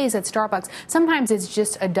cafes at Starbucks. Sometimes it's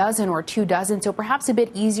just a dozen or 2 dozen. So perhaps a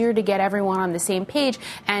bit easier to get everyone on the same page.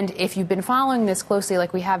 And if you've been following this closely,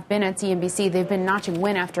 like we have been at CNBC, they've been notching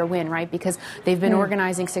win after win, right? Because they've been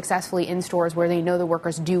organizing successfully in stores where they know the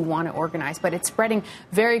workers do want to organize. But it's spreading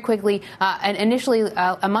very quickly. And initially,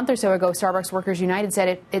 a month or so ago, Starbucks Workers United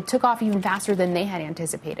said it took off even faster than they had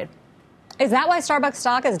anticipated. Is that why Starbucks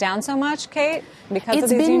stock is down so much, Kate, because of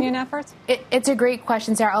these union efforts? It's a great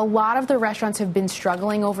question, Sarah. A lot of the restaurants have been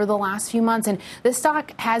struggling over the last few months, and the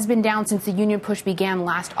stock has been down since the union push began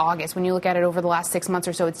last August. When you look at it over the last 6 months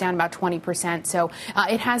or so, it's down about 20%. So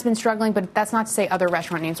it has been struggling, but that's not to say other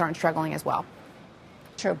restaurant names aren't struggling as well.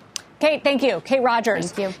 True. Kate, thank you. Kate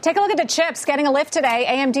Rogers. Thank you. Take a look at the chips getting a lift today.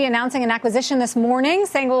 AMD announcing an acquisition this morning,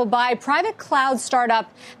 saying it will buy private cloud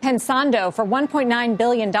startup Pensando for $1.9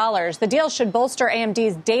 billion. The deal should bolster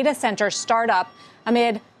AMD's data center startup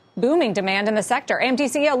amid booming demand in the sector. AMD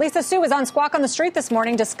CEO Lisa Su was on Squawk on the Street this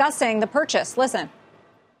morning discussing the purchase. Listen.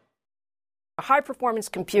 High-performance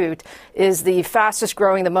compute is the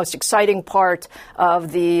fastest-growing, the most exciting part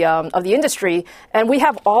of the industry, and we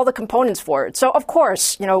have all the components for it. So, of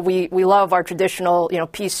course, we love our traditional,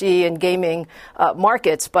 PC and gaming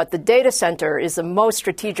markets, but the data center is the most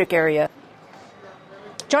strategic area.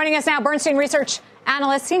 Joining us now, Bernstein research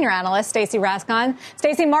analyst, senior analyst Stacey Rasgon.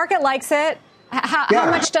 Stacey, market likes it.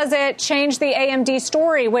 How much does it change the AMD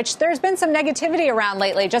story, which there's been some negativity around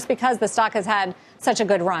lately, just because the stock has had such a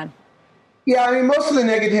good run? Yeah, I mean, most of the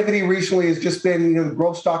negativity recently has just been, the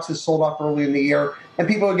growth stocks has sold off early in the year, and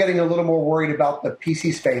people are getting a little more worried about the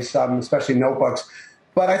PC space, especially notebooks.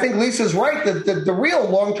 But I think Lisa's right. The real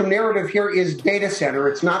long-term narrative here is data center.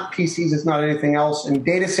 It's not PCs. It's not anything else. And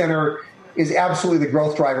data center is absolutely the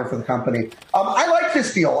growth driver for the company. I like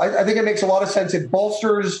this deal. I think it makes a lot of sense. It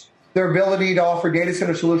bolsters their ability to offer data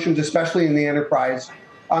center solutions, especially in the enterprise.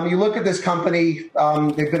 You look at this company,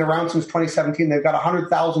 they've been around since 2017. They've got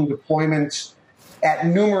 100,000 deployments at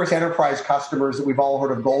numerous enterprise customers that we've all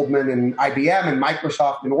heard of, Goldman and IBM and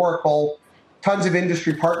Microsoft and Oracle, tons of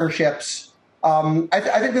industry partnerships. I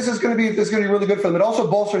think this is going to be really good for them. It also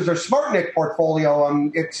bolsters their SmartNIC portfolio.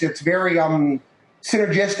 It's very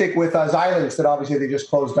synergistic with Xilinx that obviously they just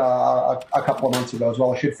closed a couple of months ago as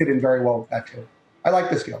well. It should fit in very well with that too. I like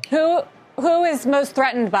this deal. Who is most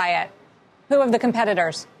threatened by it? Who of the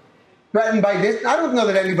competitors? Threatened by this? I don't know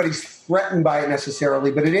that anybody's threatened by it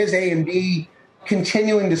necessarily, but it is AMD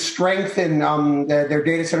continuing to strengthen their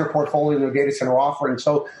data center portfolio and their data center offering.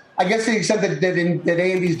 So I guess to the extent that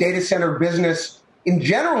AMD's data center business in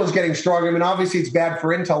general is getting stronger, I mean, obviously it's bad for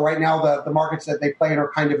Intel. Right now, the markets that they play in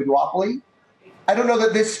are kind of a duopoly. I don't know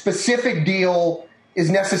that this specific deal is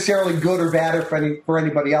necessarily good or bad for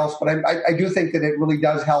anybody else, but I do think that it really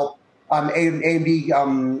does help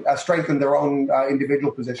AMD strengthen their own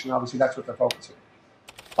individual position. Obviously, that's what they're focusing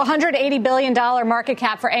on. $180 billion market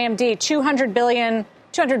cap for AMD,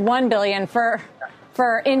 $201 billion for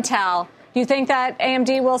Intel. Do you think that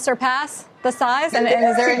AMD will surpass the size? And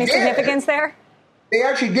is there any significance there? They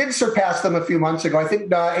actually did surpass them a few months ago. I think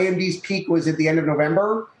AMD's peak was at the end of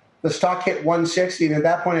November. The stock hit 160, and at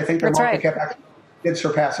that point, I think their market cap actually did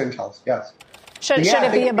surpass Intel's. Yes. Should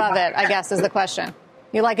it be above it, I guess, is the question.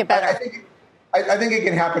 You like it better? I think it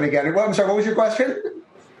can happen again. Well, I'm sorry, what was your question?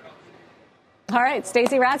 All right,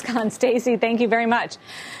 Stacey Rasgon. Stacey, thank you very much.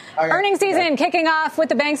 Earnings season kicking off with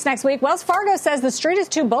the banks next week. Wells Fargo says the street is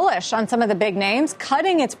too bullish on some of the big names,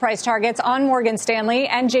 cutting its price targets on Morgan Stanley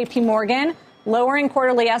and JP Morgan, lowering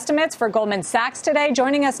quarterly estimates for Goldman Sachs today.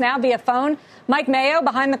 Joining us now via phone, Mike Mayo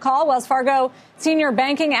behind the call, Wells Fargo senior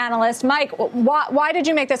banking analyst. Mike, why did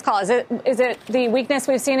you make this call? Is it the weakness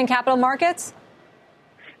we've seen in capital markets?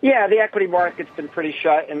 Yeah, the equity market's been pretty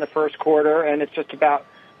shut in the first quarter, and it's just about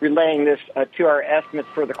relaying this to our estimates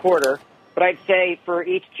for the quarter. But I'd say for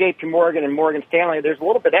each J.P. Morgan and Morgan Stanley, there's a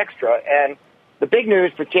little bit extra. And the big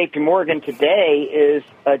news for J.P. Morgan today is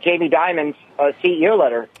Jamie Dimon's CEO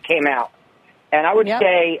letter came out. And I would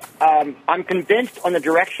say I'm convinced on the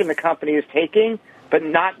direction the company is taking, but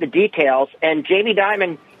not the details. And Jamie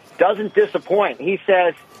Dimon doesn't disappoint. He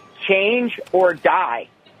says, change or die.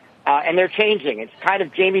 And they're changing. It's kind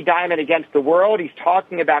of Jamie Dimon against the world. He's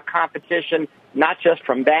talking about competition, not just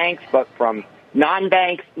from banks, but from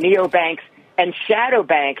non-banks, neobanks, and shadow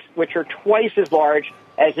banks, which are twice as large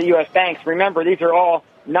as the U.S. banks. Remember, these are all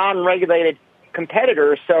non-regulated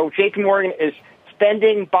competitors. So JP Morgan is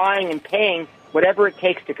spending, buying, and paying whatever it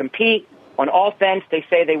takes to compete. On offense, they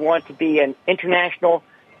say they want to be an international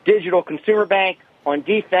digital consumer bank. On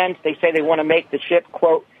defense, they say they want to make the ship,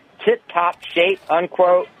 quote, tip-top shape,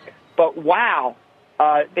 unquote. But wow,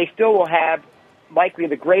 they still will have likely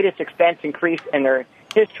the greatest expense increase in their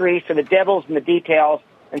history. So the devil's in the details.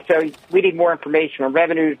 And so we need more information on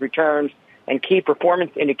revenues, returns, and key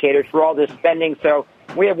performance indicators for all this spending. So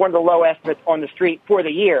we have one of the low estimates on the street for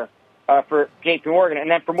the year for JP Morgan.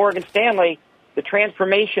 And then for Morgan Stanley, the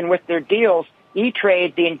transformation with their deals,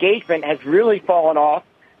 E-Trade, the engagement has really fallen off.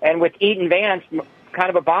 And with Eaton Vance, kind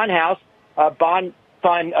of a bond house, bond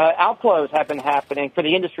fund outflows have been happening for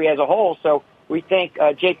the industry as a whole. So we think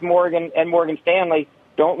JP Morgan and Morgan Stanley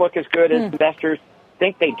don't look as good as investors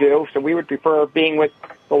think they do. So we would prefer being with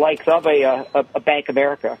the likes of a Bank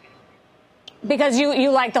America. Because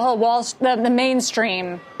you like the whole the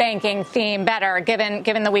mainstream banking theme better,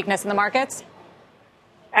 given the weakness in the markets?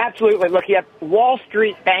 Absolutely. Look, you have Wall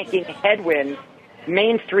Street banking headwinds,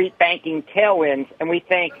 Main Street banking tailwinds, and we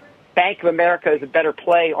think Bank of America is a better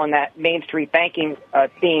play on that Main Street banking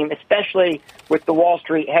theme, especially with the Wall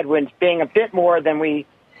Street headwinds being a bit more than we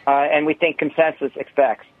think consensus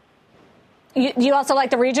expects. You also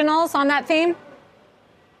like the regionals on that theme?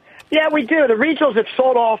 Yeah, we do. The regionals have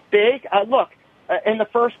sold off big. Look, in the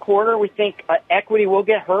first quarter, we think equity will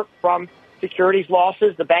get hurt from securities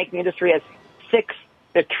losses. The banking industry has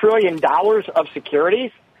 $6 trillion of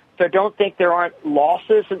securities, so don't think there aren't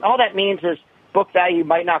losses. And all that means is book value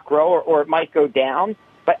might not grow or it might go down.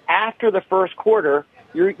 But after the first quarter,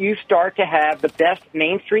 you start to have the best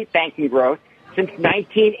Main Street banking growth since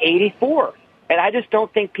 1984. And I just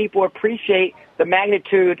don't think people appreciate the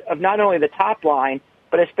magnitude of not only the top line,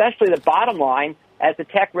 but especially the bottom line, as the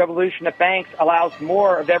tech revolution of banks allows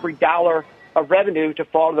more of every dollar of revenue to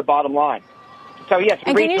fall to the bottom line. So, yes,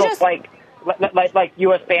 regionals like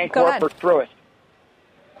U.S. Bancorp or Truist.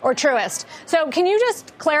 Or Truist. So can you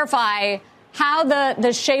just clarify how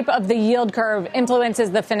the shape of the yield curve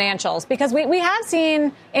influences the financials? Because we have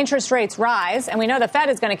seen interest rates rise, and we know the Fed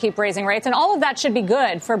is going to keep raising rates, and all of that should be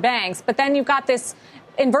good for banks. But then you've got this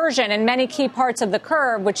inversion in many key parts of the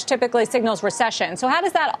curve, which typically signals recession. So how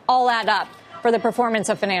does that all add up for the performance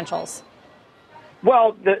of financials?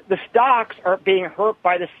 Well, the stocks are being hurt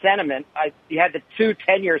by the sentiment. You had the 2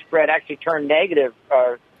 10-year spread actually turn negative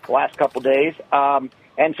the last couple of days.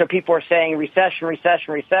 And so people are saying recession,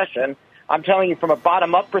 recession, recession. I'm telling you from a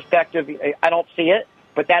bottom-up perspective, I don't see it,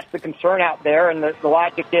 but that's the concern out there. And the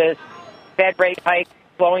logic is Fed rate hike,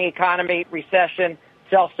 slowing economy, recession,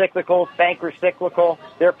 sell cyclicals, bankers cyclical,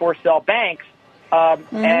 therefore sell banks.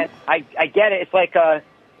 And I get it. It's like a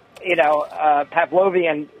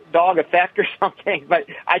Pavlovian dog effect or something. But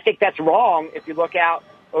I think that's wrong if you look out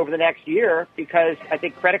over the next year, because I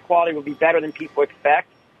think credit quality will be better than people expect.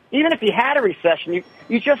 Even if you had a recession,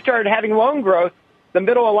 you just started having loan growth the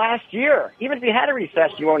middle of last year. Even if you had a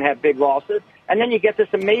recession, you won't have big losses. And then you get this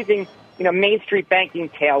amazing, Main Street banking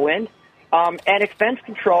tailwind. And expense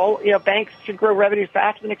control, banks should grow revenues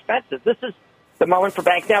faster than expenses. This is the moment for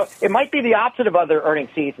banks. Now, it might be the opposite of other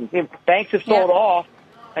earnings seasons. Banks have sold off,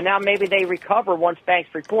 and now maybe they recover once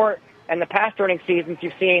banks report. And the past earnings seasons,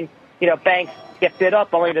 you've seen, banks get bid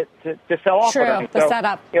up only to sell off. True, earnings. the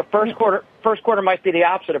setup. First quarter might be the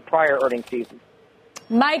opposite of prior earnings seasons.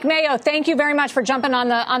 Mike Mayo, thank you very much for jumping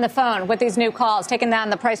on the phone with these new calls, taking down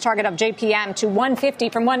the price target of JPM to 150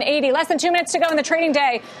 from 180. Less than 2 minutes to go in the trading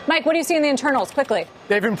day. Mike, what do you see in the internals? Quickly.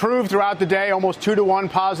 They've improved throughout the day, almost 2-to-1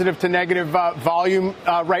 positive to negative volume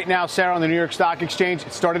right now, Sarah, on the New York Stock Exchange.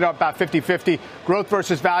 It started up about 50-50. Growth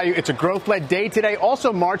versus value. It's a growth-led day today.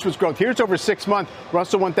 Also, March was growth. Here's over 6 months.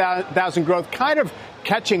 Russell 1000 growth kind of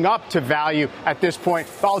catching up to value at this point.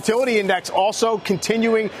 Volatility index also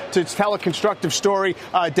continuing to tell a constructive story,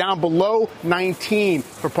 down below 19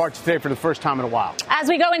 for parts today for the first time in a while. As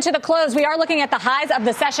we go into the close, we are looking at the highs of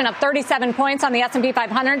the session of 37 points on the S&P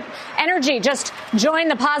 500. Energy just joined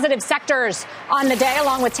the positive sectors on the day,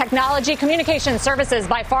 along with technology, communication services,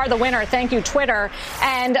 by far the winner. Thank you, Twitter.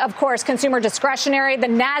 And, of course, consumer discretionary. The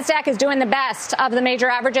NASDAQ is doing the best of the major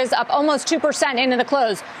averages, up almost 2% into the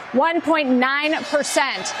close, 1.9%.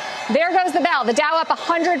 There goes the bell. The Dow up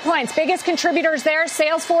 100 points. Biggest contributors there,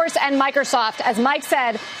 Salesforce and Microsoft. As Mike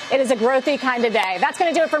said, it is a growthy kind of day. That's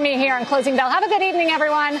going to do it for me here on Closing Bell. Have a good evening,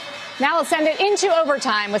 everyone. Now we'll send it into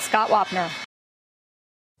overtime with Scott Wapner.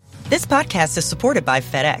 This podcast is supported by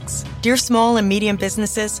FedEx. Dear small and medium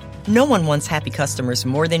businesses, no one wants happy customers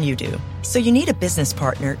more than you do. So you need a business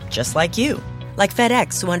partner just like you. Like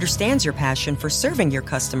FedEx, who understands your passion for serving your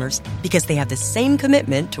customers because they have the same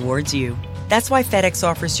commitment towards you. That's why FedEx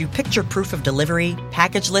offers you picture proof of delivery,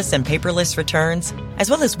 packageless and paperless returns, as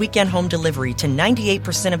well as weekend home delivery to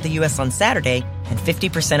 98% of the U.S. on Saturday and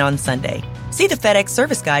 50% on Sunday. See the FedEx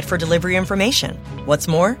service guide for delivery information. What's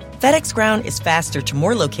more, FedEx Ground is faster to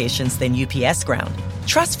more locations than UPS Ground.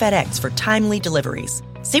 Trust FedEx for timely deliveries.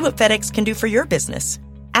 See what FedEx can do for your business.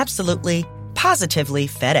 Absolutely, positively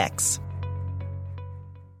FedEx.